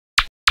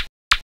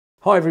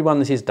Hi everyone,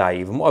 this is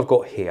Dave, and what I've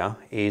got here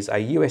is a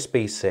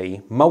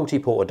USB-C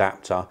multi-port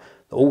adapter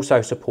that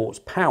also supports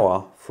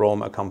power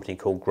from a company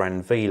called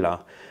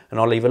GranVela, and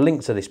I'll leave a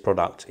link to this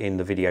product in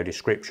the video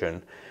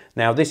description.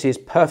 Now this is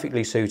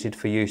perfectly suited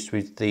for use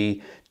with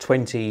the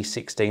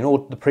 2016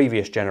 or the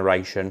previous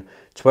generation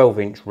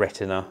 12-inch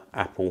Retina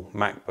Apple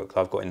MacBook that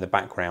I've got in the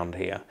background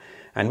here.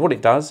 And what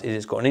it does is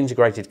it's got an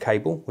integrated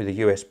cable with a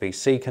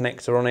USB-C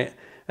connector on it,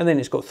 and then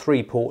it's got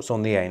 3 ports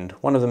on the end.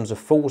 One of them's a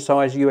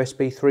full-size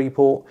USB 3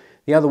 port,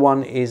 the other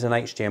one is an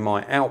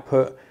HDMI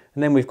output,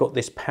 and then we've got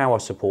this power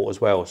support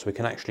as well, so we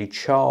can actually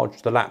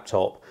charge the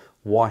laptop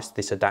whilst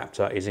this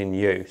adapter is in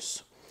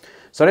use.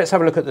 So let's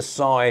have a look at the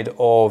side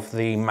of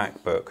the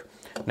MacBook.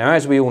 Now,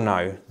 as we all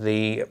know,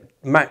 the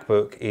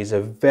MacBook is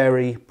a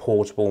very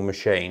portable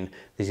machine.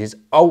 This is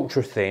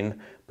ultra thin,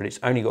 but it's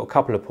only got a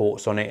couple of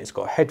ports on it. It's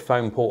got a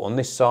headphone port on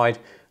this side,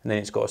 and then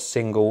it's got a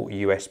single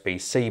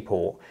USB-C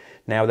port.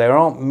 Now, there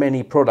aren't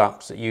many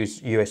products that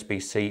use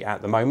USB-C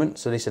at the moment,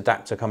 so this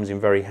adapter comes in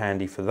very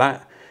handy for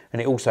that,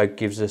 and it also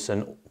gives us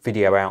a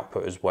video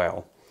output as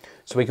well.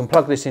 So we can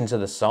plug this into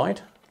the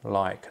side,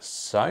 like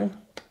so,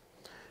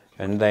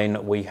 and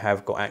then we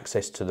have got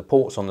access to the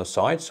ports on the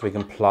side, so we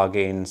can plug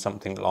in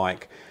something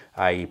like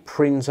a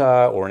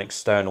printer or an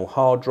external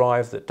hard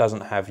drive that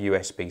doesn't have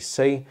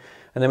USB-C,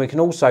 and then we can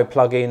also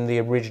plug in the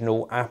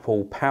original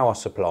Apple power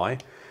supply,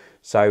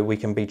 so we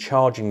can be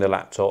charging the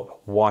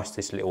laptop whilst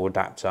this little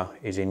adapter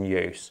is in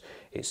use.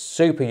 It's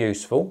super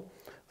useful,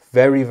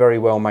 very, very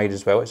well made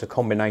as well. It's a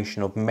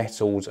combination of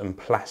metals and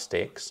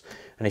plastics.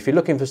 And if you're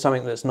looking for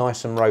something that's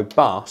nice and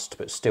robust,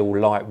 but still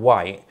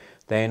lightweight,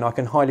 then I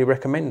can highly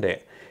recommend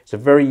it. It's a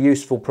very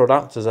useful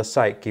product. As I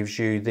say, it gives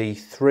you the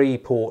 3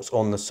 ports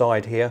on the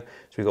side here.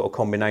 So we've got a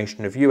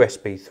combination of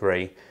USB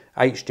 3,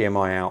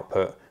 HDMI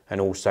output, and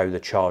also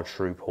the charge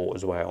through port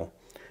as well.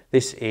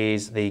 This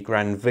is the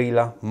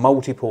GranVela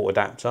multi-port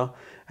adapter,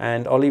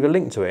 and I'll leave a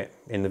link to it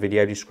in the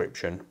video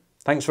description.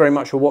 Thanks very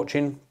much for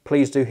watching.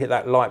 Please do hit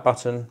that like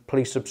button,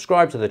 please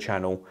subscribe to the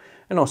channel,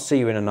 and I'll see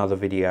you in another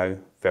video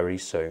very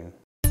soon.